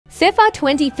FIFA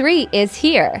 23 is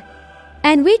here,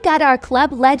 and we got our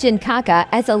club legend Kaka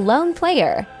as a lone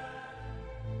player.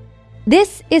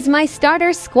 This is my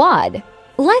starter squad.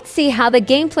 Let's see how the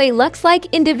gameplay looks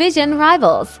like in division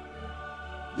rivals.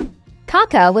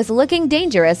 Kaka was looking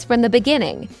dangerous from the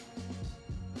beginning.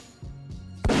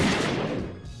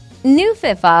 New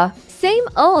FIFA, same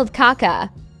old Kaka.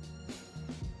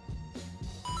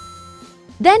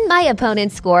 Then my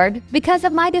opponent scored because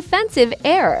of my defensive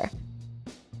error.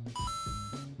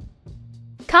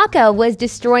 Kaka was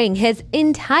destroying his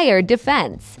entire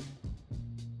defense.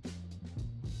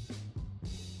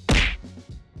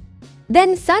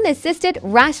 Then Son assisted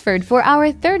Rashford for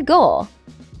our third goal.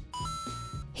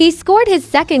 He scored his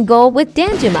second goal with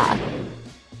Danjuma.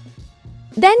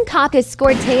 Then Kaka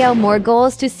scored Teo more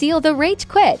goals to seal the rage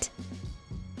quit.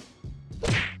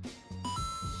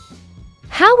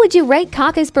 How would you rate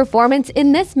Kaka's performance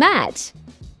in this match?